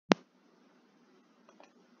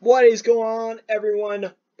What is going on,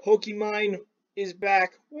 everyone? Pokemon is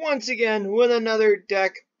back once again with another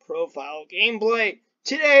deck profile gameplay.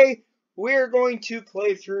 Today, we're going to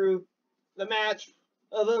play through the match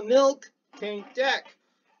of a Miltank deck.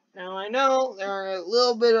 Now, I know there are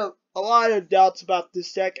a lot of doubts about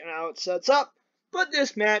this deck and how it sets up, but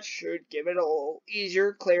this match should give it a little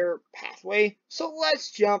easier, clearer pathway. So let's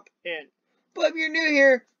jump in. But if you're new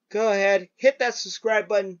here, go ahead, hit that subscribe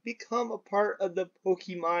button, become a part of the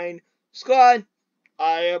Pokemon squad.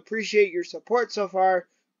 I appreciate your support so far.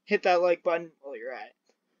 Hit that like button while you're at it.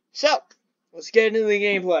 So, let's get into the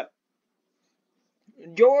gameplay.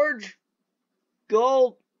 George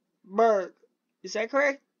Goldberg. Is that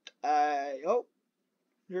correct?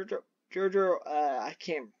 Giorgio, I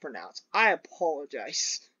can't pronounce. I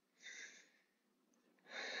apologize.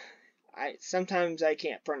 Sometimes I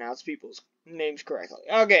can't pronounce people's names correctly.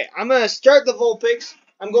 Okay, I'm gonna start the Vulpix.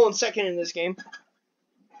 I'm going second in this game.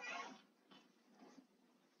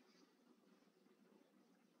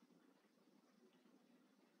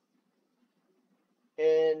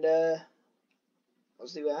 And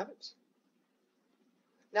let's see what happens.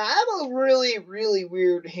 Now I have a really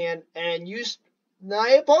weird hand, and my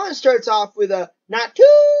opponent starts off with a Natu.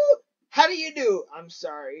 How do you do? I'm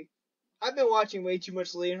sorry. I've been watching way too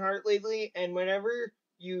much Leonhardt lately, and whenever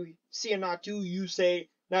you see a Natu, you say,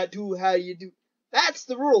 Natu, how do you do? That's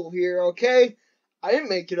the rule here, okay? I didn't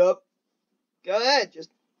make it up. Go ahead,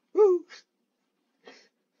 just woo.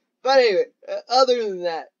 But anyway, other than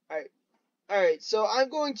that, alright, so I'm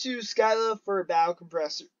going to Skyla for a Battle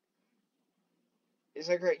Compressor. Is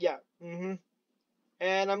that correct? Yeah.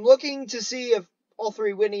 And I'm looking to see if all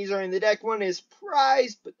three Whitneys are in the deck. One is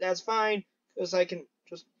prized, but that's fine, because I can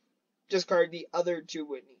just discard the other two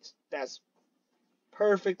Whitneys. That's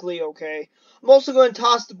perfectly okay. I'm also going to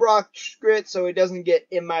toss the Brock Grit so it doesn't get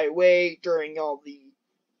in my way during all the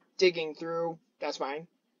digging through. That's fine.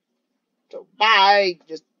 So, bye!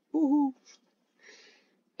 Just, woohoo!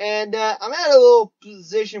 And I'm at a little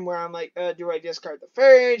position where I'm like, do I discard the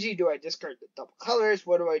Fairy Energy? Do I discard the double colors?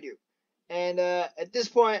 What do I do? And at this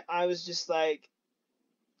point, I was just like,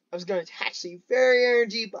 I was going to attach the Fairy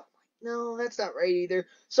Energy, but I'm like, no, that's not right either.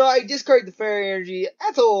 So I discard the Fairy Energy.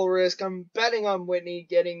 That's a little risk. I'm betting on Whitney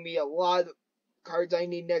getting me a lot of cards I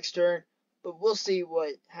need next turn, but we'll see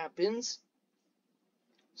what happens.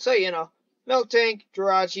 So, Miltank,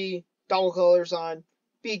 Jirachi, double colors on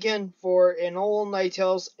Beacon for an old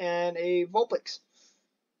Ninetales and a Vulpix.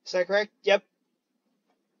 Is that correct? Yep.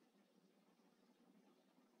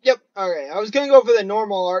 Okay, I was gonna go for the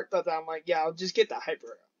normal art, but I'm like, yeah, I'll just get the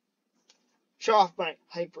hyper. Show off my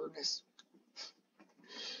hyperness.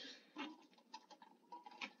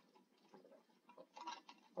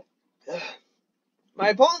 My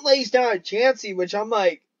opponent lays down a Chansey, which I'm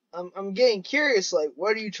like, I'm getting curious, like,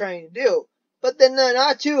 what are you trying to do? But then the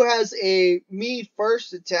Natu has a me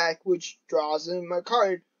first attack, which draws in my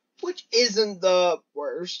card, which isn't the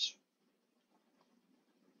worst.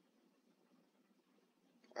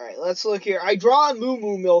 Alright, let's look here. I draw a Moo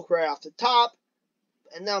Moo Milk right off the top,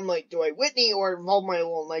 and then I'm like, do I Whitney or involve my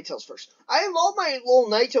little Ninetales first? I involved my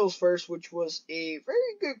little Ninetales first, which was a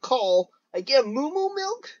very good call. I get a Moo Moo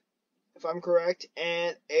Milk, if I'm correct,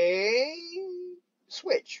 and a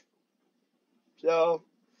switch. So,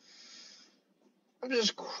 I'm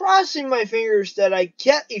just crossing my fingers that I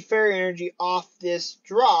get a Fairy Energy off this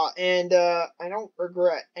draw, and I don't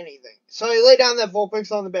regret anything. So I lay down that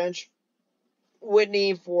Vulpix on the bench.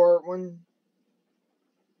 Whitney for one.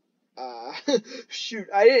 Shoot,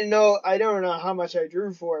 I don't know how much I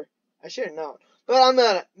drew for. I should have known. But I'm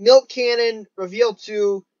gonna Milk Cannon, reveal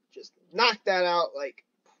 2, just knock that out like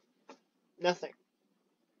nothing.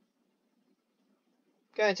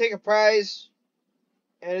 Gonna take a prize,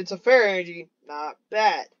 and it's a Fairy Energy. Not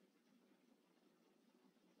bad.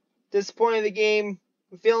 This point of the game,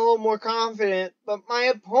 I'm feeling a little more confident, but my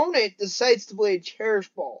opponent decides to play a Cherish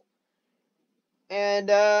Ball. And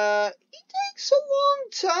he takes a long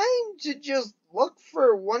time to just look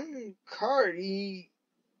for one card.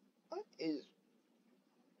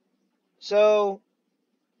 So,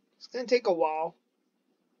 it's gonna take a while.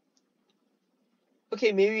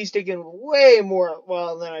 Okay, maybe he's taking way more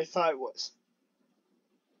while than I thought it was.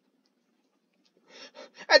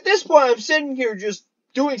 At this point, I'm sitting here just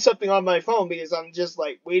doing something on my phone because I'm just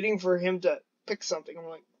like waiting for him to pick something. I'm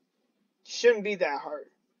like, shouldn't be that hard.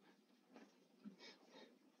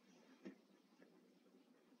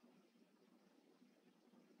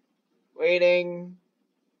 Waiting.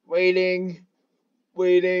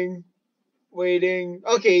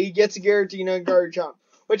 Okay, he gets a Giratina Garchomp,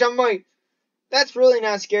 which I'm like, that's really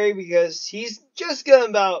not scary because he's just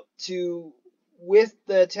about to with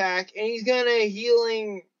the attack, and he's gonna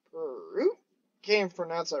healing. Can't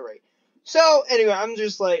pronounce that right. So anyway, I'm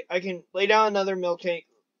just like, I can lay down another Miltank,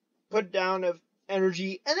 put down of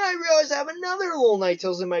energy, and then I realized I have another little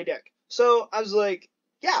Ninetales in my deck. So I was like,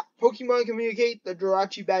 yeah, Pokemon Communicate the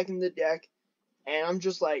Jirachi back in the deck, and I'm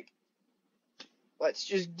just like, let's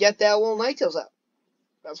just get that little Ninetales out.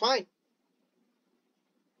 That's fine.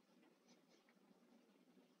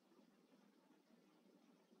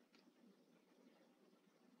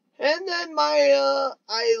 And then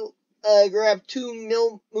I grabbed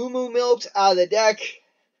two Moo Milks out of the deck.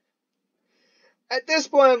 At this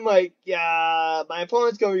point, I'm like, yeah, my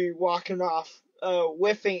opponent's gonna be walking off,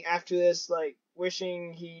 whiffing after this, like,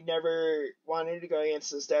 wishing he never wanted to go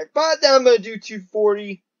against this deck. But then I'm gonna do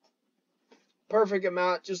 240. Perfect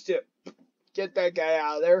amount just to get that guy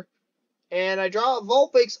out of there. And I draw a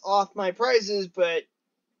Vulpix off my prizes, but at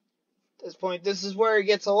this point, this is where it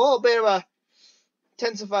gets a little bit of a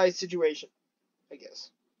intensified situation, I guess.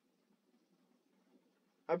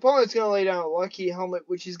 My opponent's going to lay down a Lucky Helmet,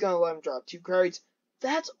 which is going to let him draw 2 cards.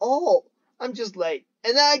 That's all. I'm just like,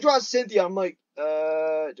 and then I draw Cynthia. I'm like, do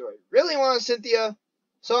I really want a Cynthia?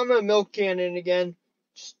 So I'm going to Milk Cannon again.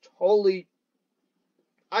 Just totally.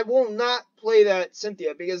 I will not play that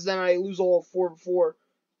Cynthia because then I lose all 4-4.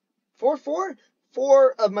 4-4?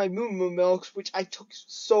 4 of my Moo Milks, which I took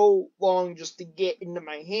so long just to get into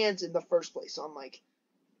my hands in the first place. So I'm like,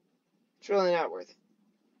 it's really not worth it.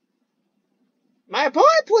 My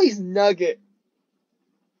opponent plays Nugget,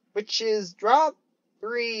 which is draw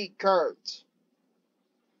 3 cards.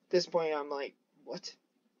 At this point, I'm like, what?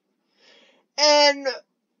 And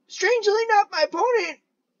strangely enough, my opponent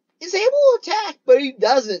is able to attack, but he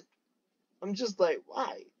doesn't. I'm just like,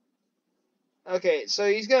 why? Okay, so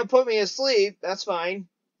he's going to put me asleep. That's fine.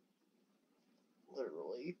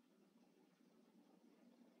 Literally.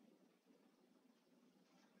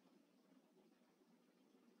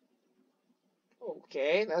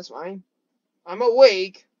 Okay, that's fine. I'm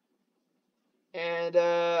awake. And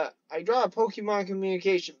I draw a Pokemon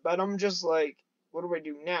Communication, but I'm just like, what do I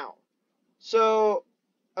do now? So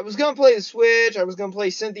I was going to play the Switch. I was going to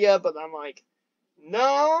play Cynthia, but I'm like,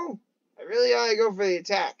 no, I really ought to go for the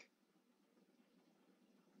attack.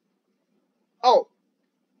 Oh.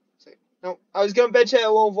 No, I was going to bench at a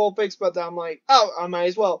little Vulpix, but I'm like, oh, I might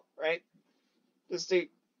as well, right? Just to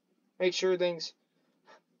make sure things.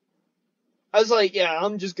 I was like, yeah,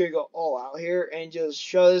 I'm just going to go all out here and just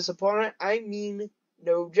show this opponent. I mean,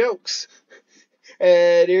 no jokes.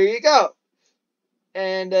 And here you go.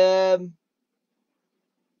 And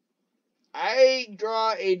I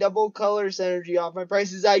draw a double color synergy off my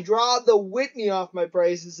prices. I draw the Whitney off my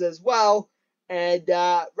prices as well. And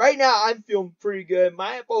right now, I'm feeling pretty good.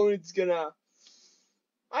 My opponent's gonna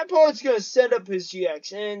set up his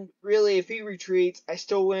GX, and really, if he retreats, I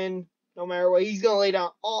still win no matter what. He's gonna lay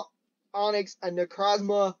down Onyx and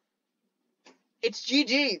Necrozma. It's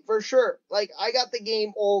GG for sure. Like, I got the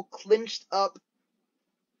game all clinched up.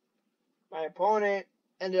 My opponent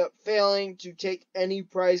ended up failing to take any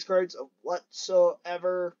prize cards of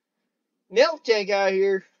whatsoever. Miltank out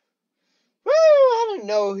here. Woo!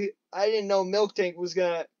 I didn't know Miltank was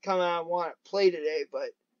gonna come out and want to play today, but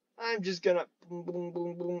I'm just gonna boom, boom,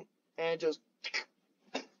 boom, boom, and just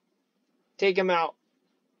take him out.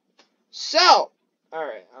 So,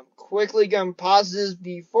 alright, I'm quickly gonna pause this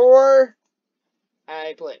before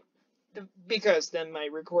I play, because then my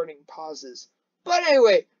recording pauses. But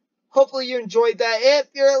anyway, hopefully you enjoyed that. If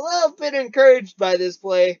you're a little bit encouraged by this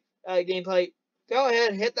gameplay, go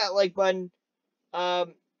ahead and hit that like button.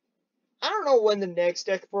 I don't know when the next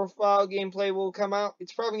deck profile gameplay will come out.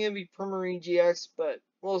 It's probably going to be Primarine GX, but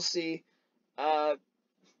we'll see. My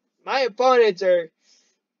opponents are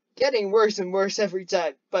getting worse and worse every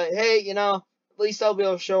time. But hey, at least I'll be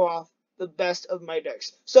able to show off the best of my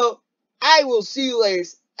decks. So, I will see you later,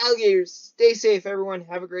 alligators. Stay safe, everyone.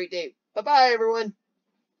 Have a great day. Bye-bye, everyone.